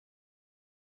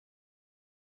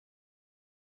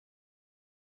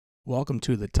Welcome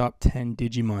to the top 10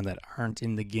 Digimon that aren't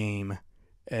in the game.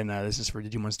 And this is for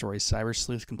Digimon Stories Cyber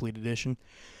Sleuth Complete Edition.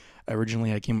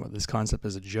 Originally, I came up with this concept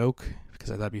as a joke because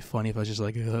I thought it'd be funny if I was just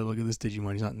like, oh, look at this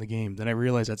Digimon, he's not in the game. Then I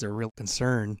realized that's a real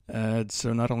concern.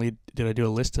 So not only did I do a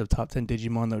list of top 10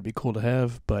 Digimon that would be cool to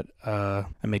have, but I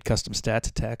made custom stats,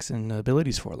 attacks, and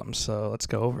abilities for them. So let's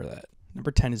go over that.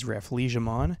 Number 10 is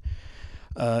Raffleasiamon.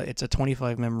 It's a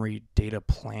 25 memory data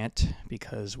plant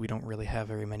because we don't really have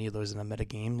very many of those in the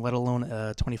metagame, let alone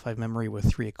a 25 memory with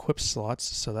 3 equipped slots,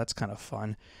 so that's kind of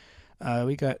fun.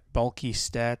 We got bulky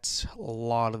stats, a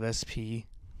lot of SP,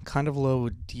 kind of low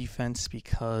defense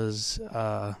because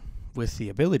with the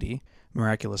ability,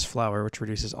 Miraculous Flower, which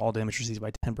reduces all damage received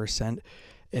by 10%,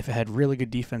 if it had really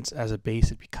good defense as a base,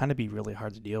 it'd kind of be really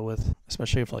hard to deal with,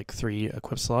 especially with like 3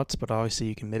 equipped slots, but obviously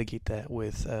you can mitigate that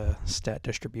with stat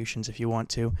distributions if you want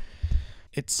to.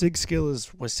 Its SIG skill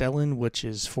is Waselin, which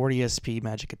is 40 SP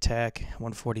magic attack,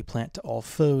 140 plant to all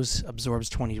foes, absorbs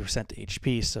 20%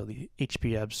 HP, so the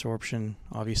HP absorption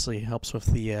obviously helps with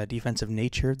the defensive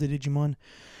nature of the Digimon,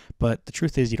 but the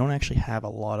truth is you don't actually have a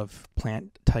lot of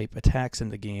plant type attacks in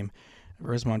the game.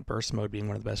 Rosemont Burst Mode being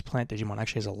one of the best plant Digimon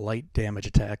actually has a light damage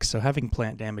attack, so having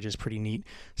plant damage is pretty neat,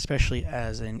 especially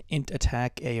as an int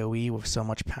attack AoE with so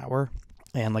much power.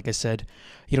 And like I said,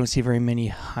 you don't see very many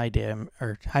high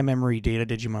memory data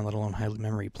Digimon, let alone high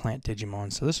memory plant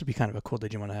Digimon, so this would be kind of a cool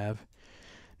Digimon to have.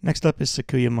 Next up is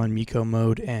Sakuyamon Miko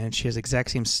Mode, and she has exact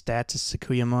same stats as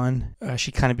Sakuyamon.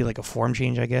 She'd kind of be like a form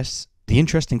change, I guess. The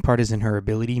interesting part is in her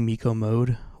ability, Miko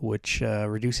Mode, which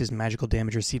reduces magical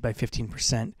damage received by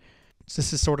 15%. So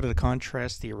this is sort of to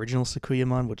contrast the original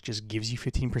Sakuyamon, which just gives you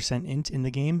 15% int in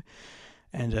the game.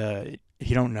 And if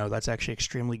you don't know, that's actually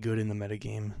extremely good in the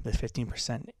metagame. The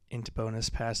 15% int bonus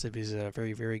passive is a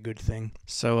very, very good thing.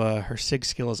 So her SIG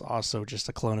skill is also just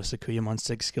a clone of Sakuyamon's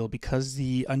SIG skill because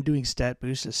the undoing stat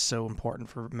boost is so important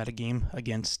for metagame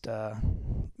against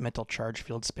mental charge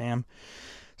field spam.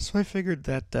 So I figured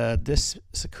that this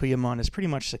Sakuyamon is pretty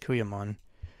much Sakuyamon.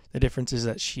 The difference is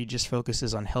that she just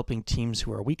focuses on helping teams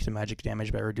who are weak to magic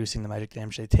damage by reducing the magic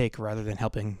damage they take rather than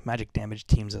helping magic damage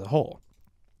teams as a whole.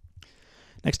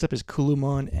 Next up is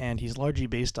Kulumon, and he's largely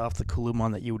based off the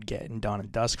Kulumon that you would get in Dawn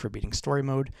and Dusk for beating story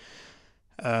mode.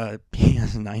 He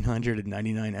has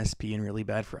 999 SP and really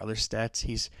bad for other stats.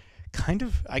 He's kind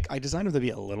of... I designed him to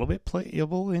be a little bit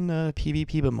playable in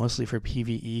PvP, but mostly for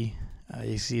PvE.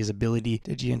 You see his ability,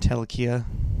 Digientelequia,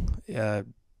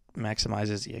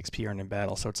 maximizes EXP earned in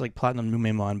battle. So it's like Platinum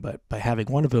Numemon, but by having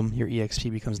one of them, your EXP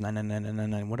becomes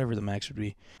 99999, whatever the max would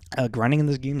be. Grinding in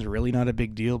this game is really not a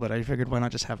big deal, but I figured why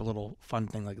not just have a little fun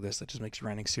thing like this that just makes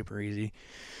grinding super easy.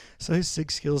 So his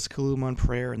SIG skill is Kulumon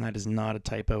Prayer, and that is not a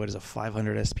typo. It is a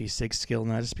 500 SP SIG skill,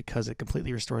 and that is because it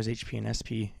completely restores HP and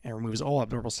SP and removes all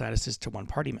abnormal statuses to one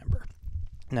party member.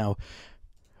 Now,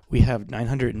 we have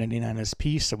 999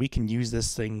 SP, so we can use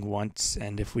this thing once,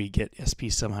 and if we get SP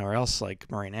somewhere else,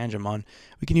 like Marine Angemon,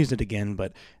 we can use it again,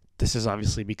 but this is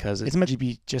obviously because it's meant to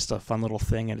be just a fun little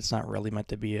thing, and it's not really meant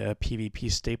to be a PvP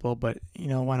staple, but, you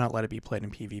know, why not let it be played in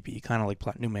PvP, kind of like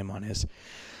Platinum Numemon is.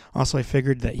 Also, I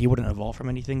figured that he wouldn't evolve from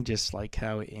anything, just like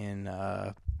how in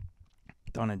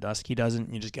Dawn and Dusk he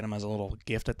doesn't. You just get him as a little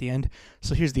gift at the end.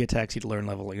 So here's the attacks he'd learn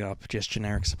leveling up, just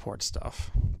generic support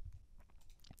stuff.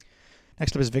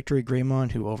 Next up is Victory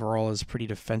Greymon, who overall is pretty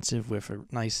defensive with a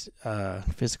nice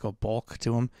physical bulk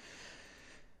to him.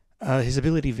 His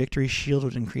ability Victory Shield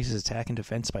would increase his attack and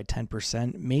defense by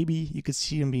 10%. Maybe you could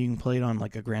see him being played on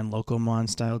like a Grand Locomon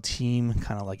style team,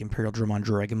 kind of like Imperial Dramon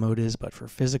Dragon Mode is, but for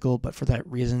physical. But for that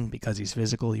reason, because he's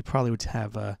physical, he probably would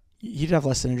have he'd have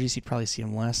less synergies. You'd probably see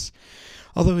him less.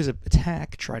 Although his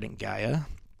attack, Trident Gaia,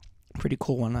 pretty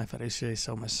cool one, I thought I'd say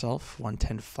so myself.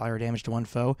 110 fire damage to one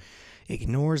foe.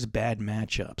 Ignores bad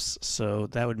matchups, so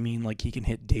that would mean like he can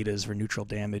hit datas for neutral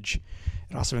damage.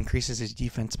 It also increases his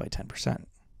defense by 10%.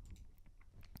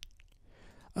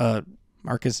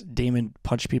 Marcus Damon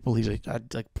punch people. He's like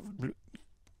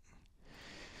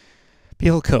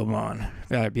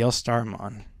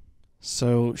Bielstarmon.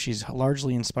 So she's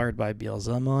largely inspired by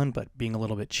Bielzelmon, but being a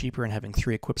little bit cheaper and having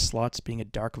 3 equipped slots, being a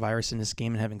dark virus in this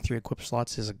game and having 3 equipped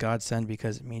slots is a godsend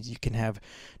because it means you can have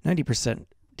 90%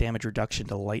 damage reduction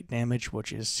to light damage,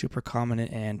 which is super common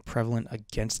and prevalent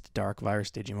against dark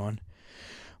virus Digimon.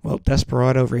 Well,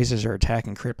 Desperado raises her attack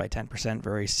and crit by 10%,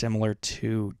 very similar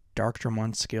to Dark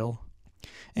Dramon's skill.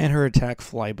 And her attack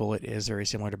Fly Bullet is very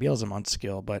similar to Bielzelmon's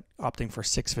skill, but opting for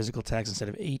 6 physical attacks instead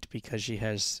of 8 because she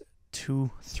has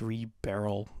 2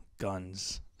 3-barrel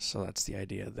guns. So that's the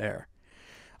idea there.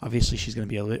 Obviously, she's going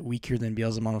to be a bit weaker than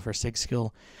Bielzelmon with her SIG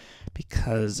skill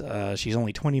because she's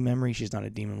only 20 memory. She's not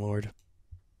a Demon Lord.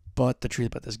 But the truth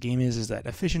about this game is that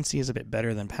efficiency is a bit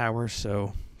better than power,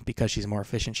 so because she's more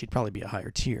efficient, she'd probably be a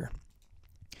higher tier.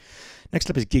 Next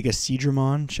up is Giga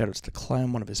Seadramon. Shoutouts to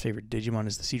Clem. One of his favorite Digimon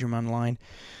is the Seadramon line.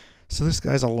 So this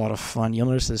guy's a lot of fun. You'll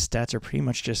notice his stats are pretty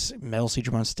much just Metal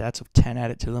Seadramon stats with 10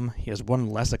 added to them. He has one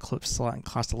less Eclipse slot and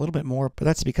costs a little bit more, but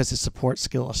that's because his support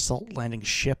skill, Assault Landing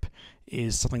Ship,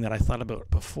 is something that I thought about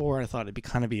before. I thought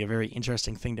it'd be a very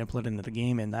interesting thing to implement into the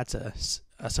game, and that's a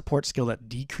support skill that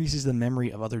decreases the memory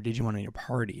of other Digimon in your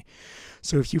party.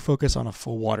 So if you focus on a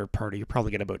full water party, you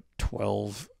probably get about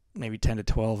 12, maybe 10 to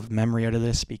 12 memory out of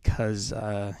this, because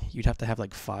you'd have to have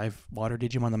like 5 water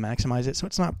Digimon to maximize it. So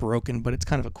it's not broken, but it's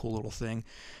kind of a cool little thing.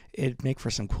 It'd make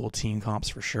for some cool team comps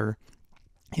for sure.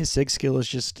 His Sig skill is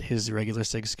just his regular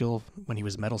Sig skill when he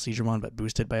was Metal Seadramon, but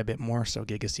boosted by a bit more, so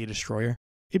Giga Sea Destroyer.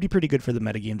 It'd be pretty good for the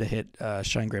metagame to hit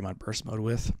Shine Greymon Burst mode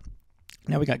with.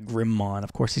 Now we got Grimmon.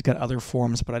 Of course, he's got other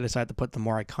forms, but I decided to put the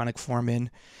more iconic form in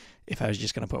if I was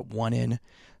just going to put one in.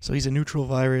 So he's a neutral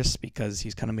virus because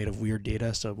he's kind of made of weird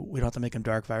data, so we don't have to make him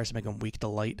dark virus, make him weak to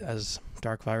light as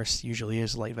dark virus usually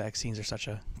is. Light vaccines are such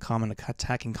a common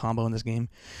attacking combo in this game.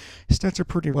 His stats are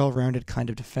pretty well-rounded, kind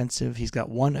of defensive. He's got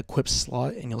one equipped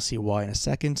slot, and you'll see why in a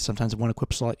second. Sometimes one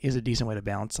equipped slot is a decent way to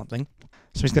balance something.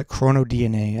 So he's got Chrono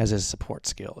DNA as his support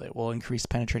skill. It will increase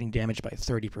penetrating damage by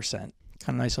 30%. Kind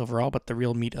of nice overall, but the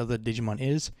real meat of the Digimon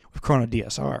is with Chrono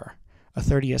DSR. A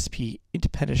 30 SP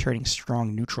interpenetrating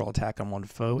strong neutral attack on one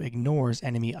foe ignores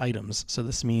enemy items, so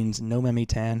this means no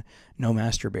Memitan, no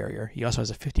Master Barrier. He also has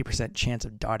a 50% chance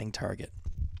of dotting target.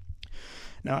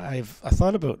 Now I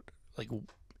thought about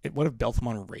what if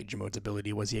Belthamon Rage Mode's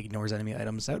ability was he ignores enemy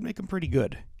items? That would make him pretty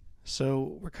good.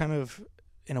 So we're kind of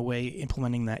in a way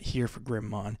implementing that here for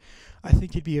Grimmon. I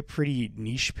think it'd be a pretty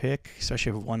niche pick,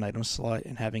 especially with one item slot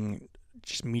and having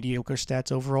just mediocre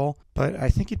stats overall, but I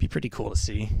think it'd be pretty cool to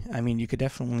see. I mean, you could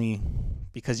definitely,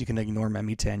 because you can ignore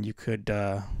Memitan, you could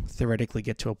theoretically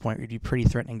get to a point where you'd be pretty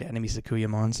threatening to enemy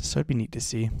Sakuyamons, so it'd be neat to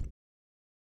see.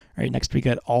 Alright, next we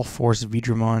got All Force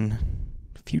Seadramon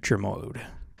Future Mode.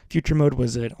 Future Mode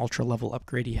was an ultra level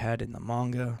upgrade he had in the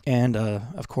manga, and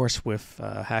of course with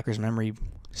Hacker's Memory,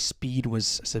 speed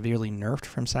was severely nerfed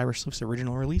from Cyber Sleuth's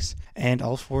original release, and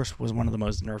All Force was one of the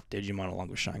most nerfed Digimon along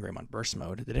with Shine Greymon Burst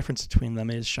Mode. The difference between them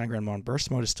is Shine Greymon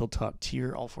Burst Mode is still top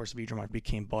tier, All Force Seadramon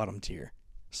became bottom tier.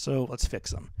 So let's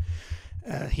fix them.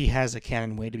 He has a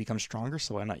canon way to become stronger,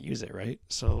 so why not use it, right?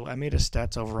 So I made his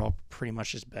stats overall pretty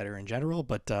much just better in general,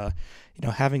 but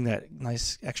having that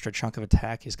nice extra chunk of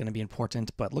attack is going to be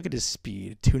important. But look at his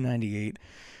speed, 298.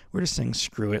 We're just saying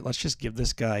screw it. Let's just give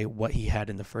this guy what he had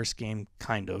in the first game,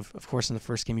 kind of. Of course, in the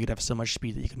first game, you could have so much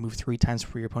speed that you could move 3 times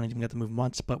before your opponent even got to move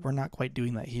once, but we're not quite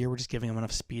doing that here. We're just giving him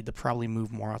enough speed to probably move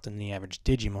more often than the average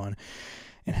Digimon.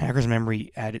 And Hacker's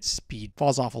Memory at its speed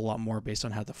falls off a lot more based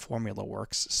on how the formula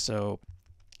works, so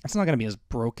it's not going to be as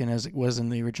broken as it was in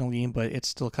the original game, but it's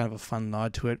still kind of a fun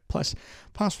nod to it. Plus,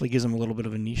 possibly gives him a little bit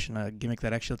of a niche and a gimmick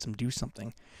that actually lets him do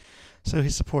something. So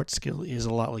his support skill is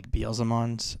a lot like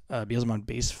Beelzemon's. Beelzemon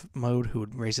base mode, who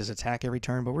would raise his attack every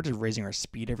turn, but we're just raising our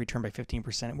speed every turn by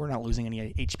 15%. We're not losing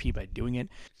any HP by doing it.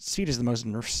 Speed is the most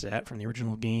nerfed stat from the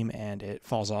original game, and it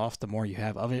falls off the more you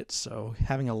have of it, so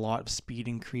having a lot of speed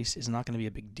increase is not going to be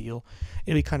a big deal.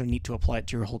 It'll be kind of neat to apply it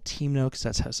to your whole team, though, because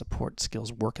that's how support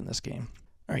skills work in this game.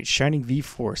 Alright, Shining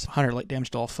V-Force, 100 light damage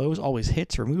to all foes, always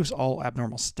hits, removes all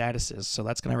abnormal statuses, so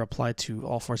that's going to apply to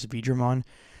All Force Seadramon.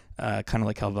 Kind of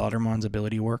like how Valdermon's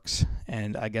ability works,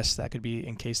 and I guess that could be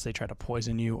in case they try to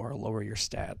poison you or lower your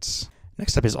stats.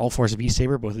 Next up is All Force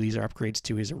V-Saber. Both of these are upgrades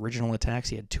to his original attacks.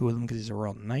 He had 2 of them because he's a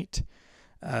Royal Knight.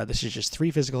 This is just 3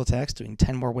 physical attacks, doing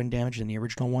 10 more wind damage than the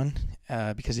original one,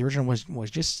 because the original was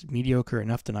just mediocre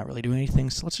enough to not really do anything,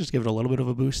 so let's just give it a little bit of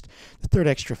a boost. The 3rd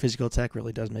extra physical attack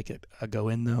really does make it a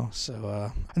go-in, though,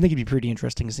 so I think it'd be pretty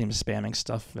interesting to see him spamming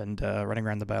stuff and running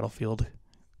around the battlefield.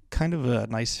 Kind of a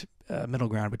nice middle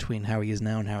ground between how he is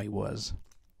now and how he was.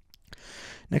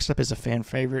 Next up is a fan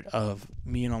favorite of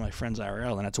me and all my friends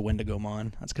IRL, and that's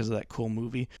Wendigomon. That's because of that cool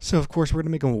movie. So, of course, we're going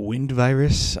to make him a wind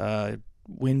virus.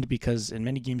 Wind because in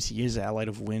many games he is allied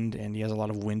of wind, and he has a lot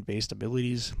of wind-based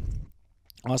abilities.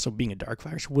 Also, being a dark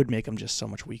virus would make him just so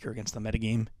much weaker against the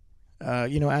metagame.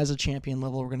 As a champion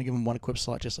level, we're going to give him 1 equip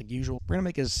slot just like usual. We're going to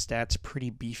make his stats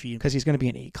pretty beefy because he's going to be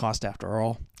an 8 cost after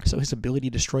all. So his ability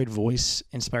Destroyed Voice,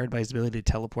 inspired by his ability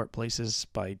to teleport places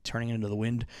by turning it into the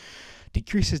wind,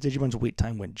 decreases Digimon's wait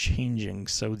time when changing.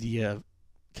 So the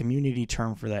community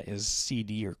term for that is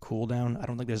CD or cooldown. I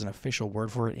don't think there's an official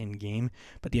word for it in game,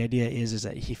 but the idea is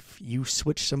that if you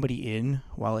switch somebody in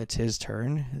while it's his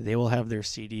turn, they will have their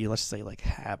CD, let's say like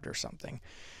halved or something.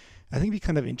 I think it'd be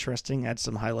kind of interesting, add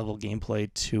some high-level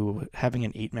gameplay to having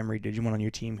an 8-memory Digimon on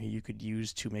your team who you could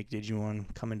use to make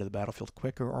Digimon come into the battlefield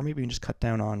quicker, or maybe even just cut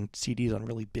down on CDs on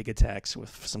really big attacks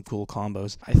with some cool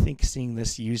combos. I think seeing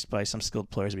this used by some skilled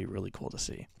players would be really cool to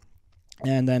see.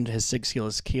 And then his SIG skill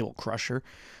is Cable Crusher.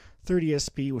 30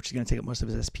 SP, which is going to take up most of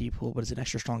his SP pool, but it's an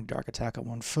extra strong dark attack on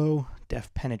one foe,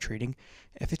 def penetrating,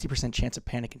 a 50% chance of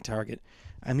panicking target.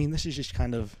 I mean, this is just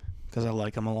kind of because I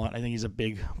like him a lot. I think he's a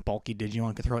big, bulky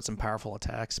Digimon, could throw out some powerful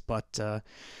attacks, but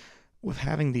with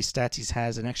having these stats he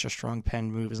has, an extra strong pen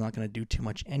move is not going to do too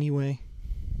much anyway.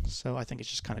 So I think it's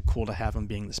just kind of cool to have him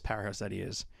being this powerhouse that he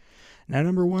is. Now,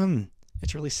 number 1,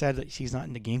 it's really sad that he's not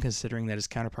in the game considering that his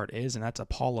counterpart is, and that's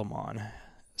Apollomon.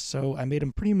 So I made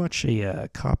him pretty much a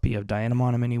copy of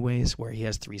Dynamon in many ways, where he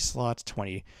has 3 slots,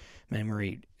 20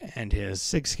 memory, and his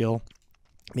SIG skill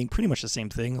being pretty much the same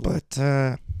thing. But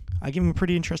I give him a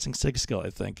pretty interesting SIG skill, I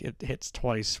think. It hits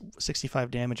twice, 65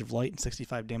 damage of light and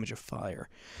 65 damage of fire.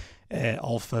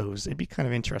 All foes. It'd be kind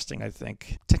of interesting, I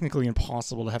think. Technically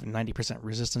impossible to have 90%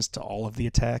 resistance to all of the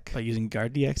attack by using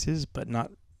Guard DXs, but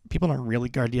people don't really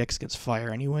Guard DX against fire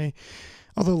anyway,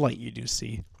 although light you do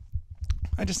see.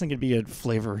 I just think it'd be a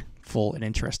flavorful and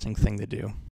interesting thing to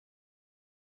do.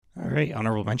 Alright,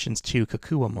 honorable mentions to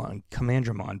Kakuamon,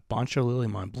 Commandramon, Bancho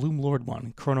Lilymon, Bloom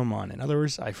Lordmon, Chronomon, and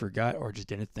others I forgot or just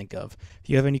didn't think of. If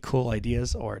you have any cool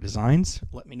ideas or designs,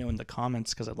 let me know in the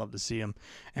comments because I'd love to see them.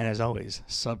 And as always,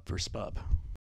 sub for spub.